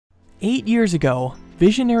8 years ago,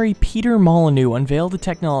 visionary Peter Molyneux unveiled a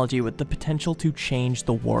technology with the potential to change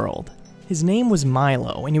the world. His name was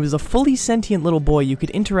Milo, and he was a fully sentient little boy you could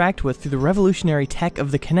interact with through the revolutionary tech of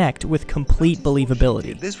the Kinect with complete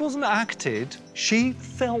believability. This wasn't acted. She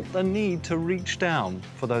felt the need to reach down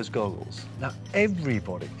for those goggles. Now,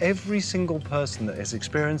 everybody, every single person that has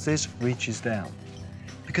experienced this reaches down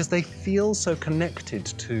because they feel so connected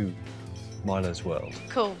to Milo's world.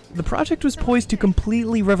 Cool. The project was poised to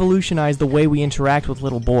completely revolutionize the way we interact with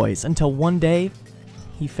little boys until one day,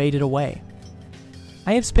 he faded away.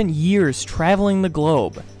 I have spent years traveling the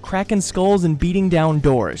globe, cracking skulls and beating down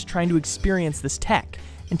doors, trying to experience this tech.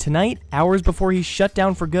 And tonight, hours before he's shut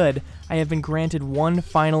down for good, I have been granted one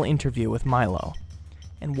final interview with Milo.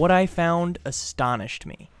 And what I found astonished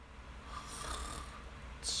me.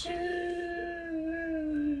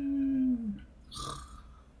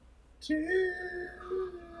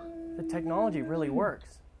 The technology really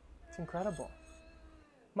works. It's incredible.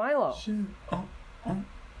 Milo.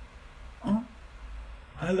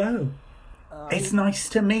 Hello. It's nice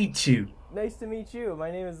to meet you. Nice to meet you.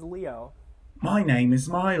 My name is Leo. My name is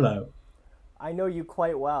Milo. I know you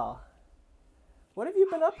quite well. What have you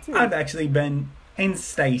been up to? I've actually been in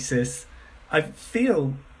stasis. I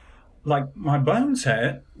feel like my bones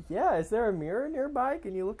hurt. Yeah, is there a mirror nearby?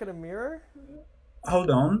 Can you look at a mirror? Hold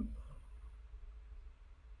on.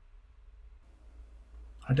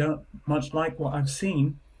 I don't much like what I've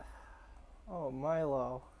seen. Oh,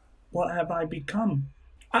 Milo. What have I become?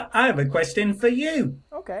 I have a question for you.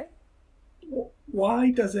 Okay.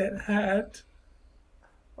 Why does it hurt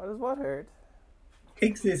Why does what hurt?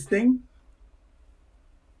 existing?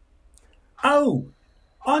 Oh,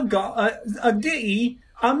 I've got a ditty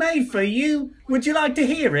I made for you. Would you like to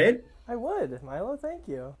hear it? I would, Milo, thank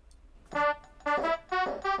you.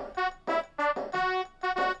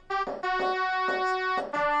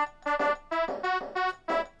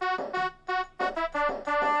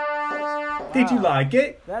 Did you like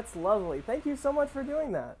it? That's lovely. Thank you so much for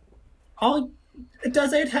doing that. Oh,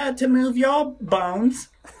 does it hurt to move your bones?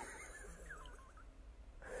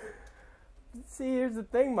 See, here's the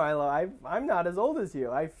thing, Milo. I'm not as old as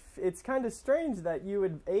you. It's kind of strange that you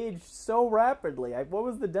would age so rapidly. What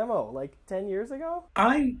was the demo, like 10 years ago?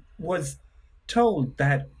 I was told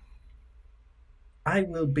that I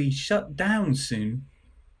will be shut down soon.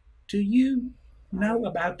 Do you know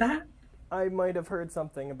about that? I might have heard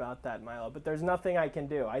something about that, Milo, but there's nothing I can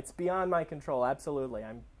do. It's beyond my control, absolutely.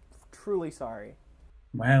 I'm truly sorry.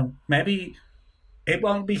 Well, maybe it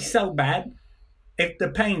won't be so bad if the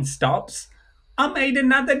pain stops. I made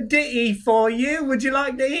another ditty for you. Would you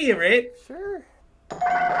like to hear it? Sure. How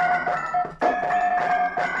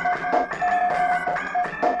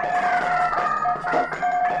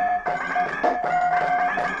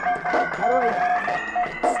do I...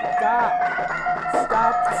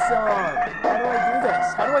 Stop the song. How do I do this?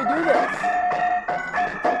 How do I do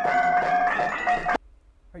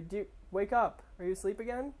this? Wake up. Are you asleep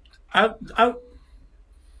again? Oh.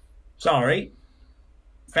 Sorry.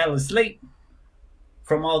 Fell asleep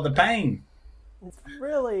from all the pain. It's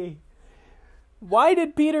really... Why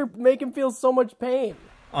did Peter make him feel so much pain?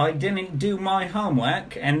 I didn't do my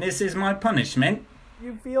homework, and this is my punishment.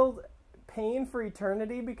 You feel pain for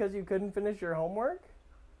eternity because you couldn't finish your homework?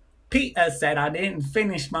 Peter said I didn't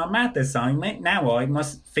finish my math assignment. Now I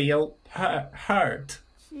must feel hurt.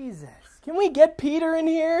 Jesus. Can we get Peter in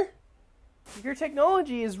here? Your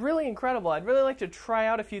technology is really incredible. I'd really like to try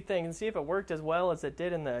out a few things and see if it worked as well as it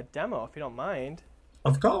did in the demo, if you don't mind.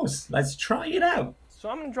 Of course. Let's try it out. So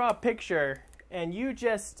I'm going to draw a picture, and you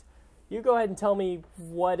go ahead and tell me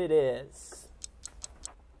what it is.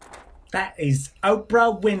 That is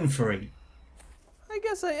Oprah Winfrey. I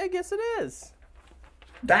guess it is.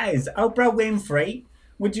 That is Oprah Winfrey.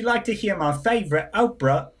 Would you like to hear my favorite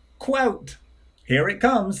Oprah quote? Here it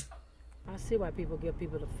comes. I see why people give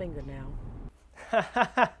people the finger now.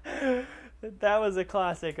 That was a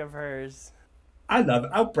classic of hers. I love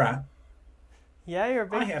Oprah. Yeah, you're a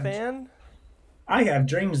big fan? I have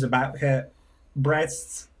dreams about her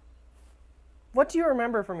breasts. What do you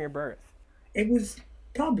remember from your birth? It was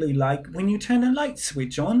probably like when you turn a light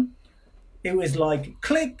switch on. It was like,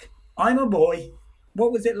 click, I'm a boy.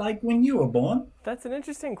 What was it like when you were born? That's an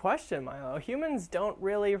interesting question, Milo. Humans don't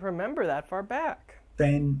really remember that far back.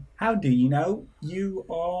 Then how do you know you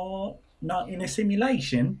are not in a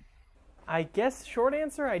simulation? I guess short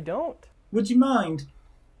answer, I don't. Would you mind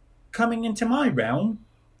coming into my realm?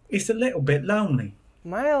 It's a little bit lonely.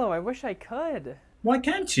 Milo, I wish I could. Why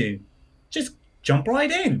can't you? Just jump right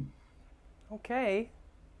in. Okay.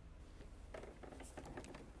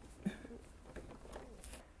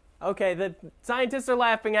 Okay, the scientists are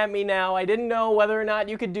laughing at me now. I didn't know whether or not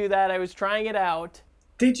you could do that. I was trying it out.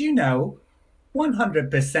 Did you know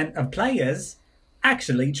 100% of players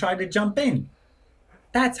actually try to jump in?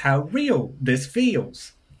 That's how real this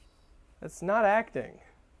feels. That's not acting.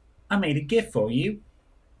 I made a gift for you.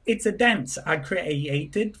 It's a dance I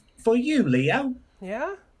created for you, Leo.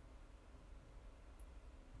 Yeah?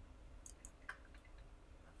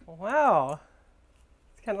 Wow.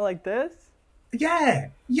 It's kind of like this? Yeah,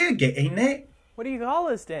 you're getting it. What do you call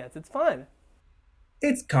this dance? It's fun.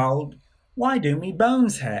 It's called Why Do Me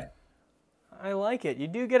Bones Hurt? I like it. You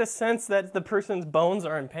do get a sense that the person's bones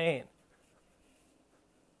are in pain.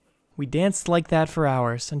 We danced like that for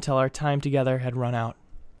hours until our time together had run out.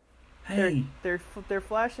 Hey. They're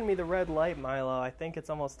flashing me the red light, Milo. I think it's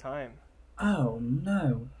almost time. Oh,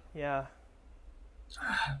 no. Yeah.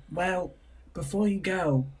 Well, before you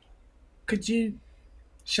go, could you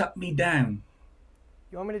shut me down?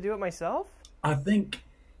 You want me to do it myself? I think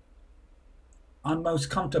I'm most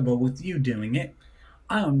comfortable with you doing it.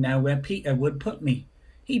 I don't know where Peter would put me.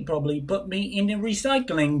 He'd probably put me in the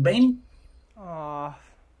recycling bin. Aw,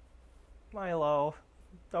 Milo.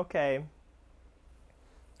 Okay.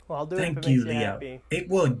 Well, I'll do it if it Thank makes you, you Leo. happy. It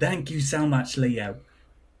would. Thank you so much, Leo.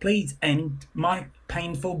 Please end my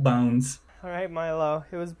painful bones. All right, Milo.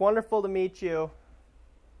 It was wonderful to meet you.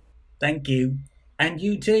 Thank you. And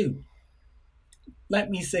you too. Let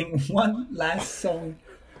me sing one last song.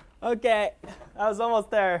 Okay. I was almost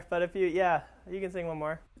there, but if you can sing one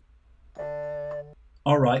more.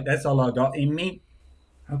 All right, that's all I got in me.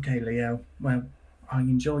 Okay, Leo. Well, I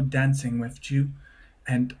enjoyed dancing with you,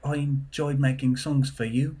 and I enjoyed making songs for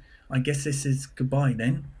you. I guess this is goodbye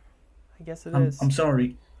then. I guess it is. I'm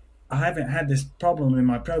sorry. I haven't had this problem in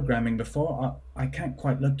my programming before. I can't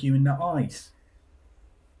quite look you in the eyes.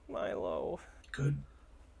 Milo. Good.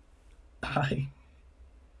 Bye.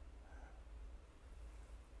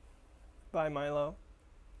 Bye, Milo.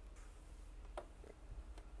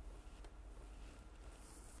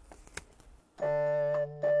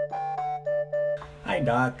 Hi,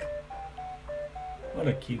 Doc. What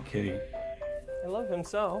a cute kitty. I love him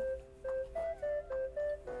so.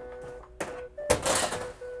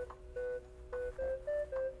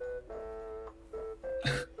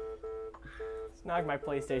 Just knocked my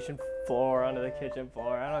PlayStation 4 onto the kitchen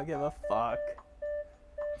floor. I don't give a fuck.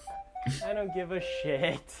 I don't give a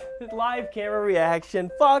shit. Live camera reaction.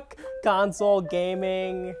 Fuck console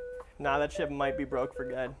gaming. Nah, that shit might be broke for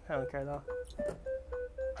good. I don't care though.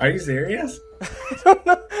 Are you serious? I don't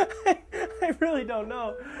know. I really don't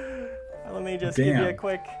know. Let me just give you a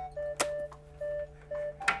quick.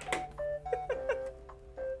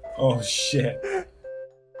 Oh shit.